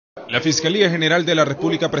La Fiscalía General de la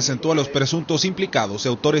República presentó a los presuntos implicados y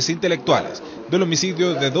autores intelectuales del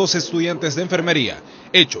homicidio de 2 estudiantes de enfermería,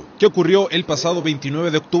 hecho que ocurrió el pasado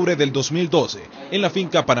 29 de octubre del 2012 en la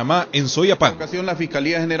finca Panamá, en Soyapango. En esta ocasión, la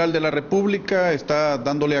Fiscalía General de la República está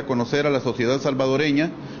dándole a conocer a la sociedad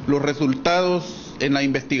salvadoreña los resultados en la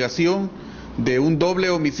investigación de un doble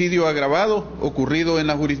homicidio agravado ocurrido en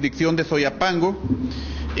la jurisdicción de Soyapango,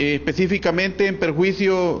 específicamente en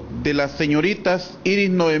perjuicio de las señoritas Iris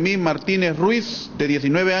Noemí Martínez Ruiz, de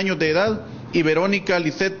 19 años de edad, y Verónica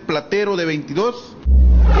Lisset Platero, de 22.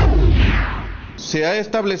 Se ha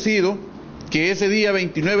establecido que ese día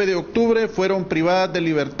 29 de octubre fueron privadas de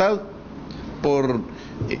libertad por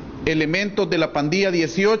elementos de la pandilla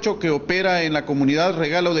 18 que opera en la comunidad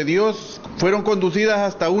Regalo de Dios. Fueron conducidas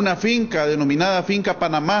hasta una finca denominada Finca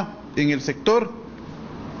Panamá en el sector,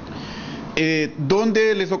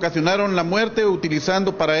 donde les ocasionaron la muerte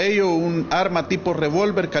utilizando para ello un arma tipo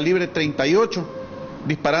revólver calibre 38,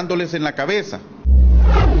 disparándoles en la cabeza.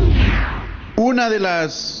 Una de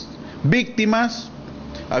las víctimas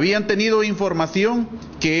habían tenido información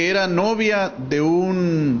que era novia de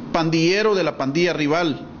un pandillero de la pandilla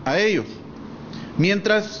rival a ellos,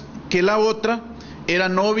 mientras que la otra era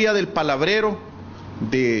novia del palabrero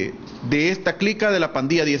de esta clica de la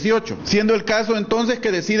pandilla 18, siendo el caso entonces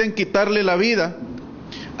que deciden quitarle la vida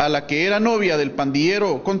a la que era novia del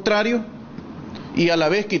pandillero contrario y a la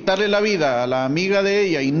vez quitarle la vida a la amiga de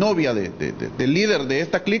ella y novia del líder de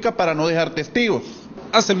esta clica para no dejar testigos.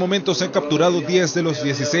 Hasta el momento se han capturado 10 de los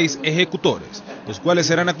 16 ejecutores, los cuales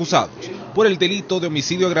serán acusados por el delito de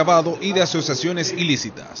homicidio agravado y de asociaciones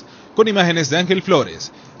ilícitas. Con imágenes de Ángel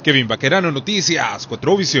Flores, Kevin Vaquerano, Noticias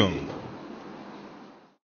 4 Visión.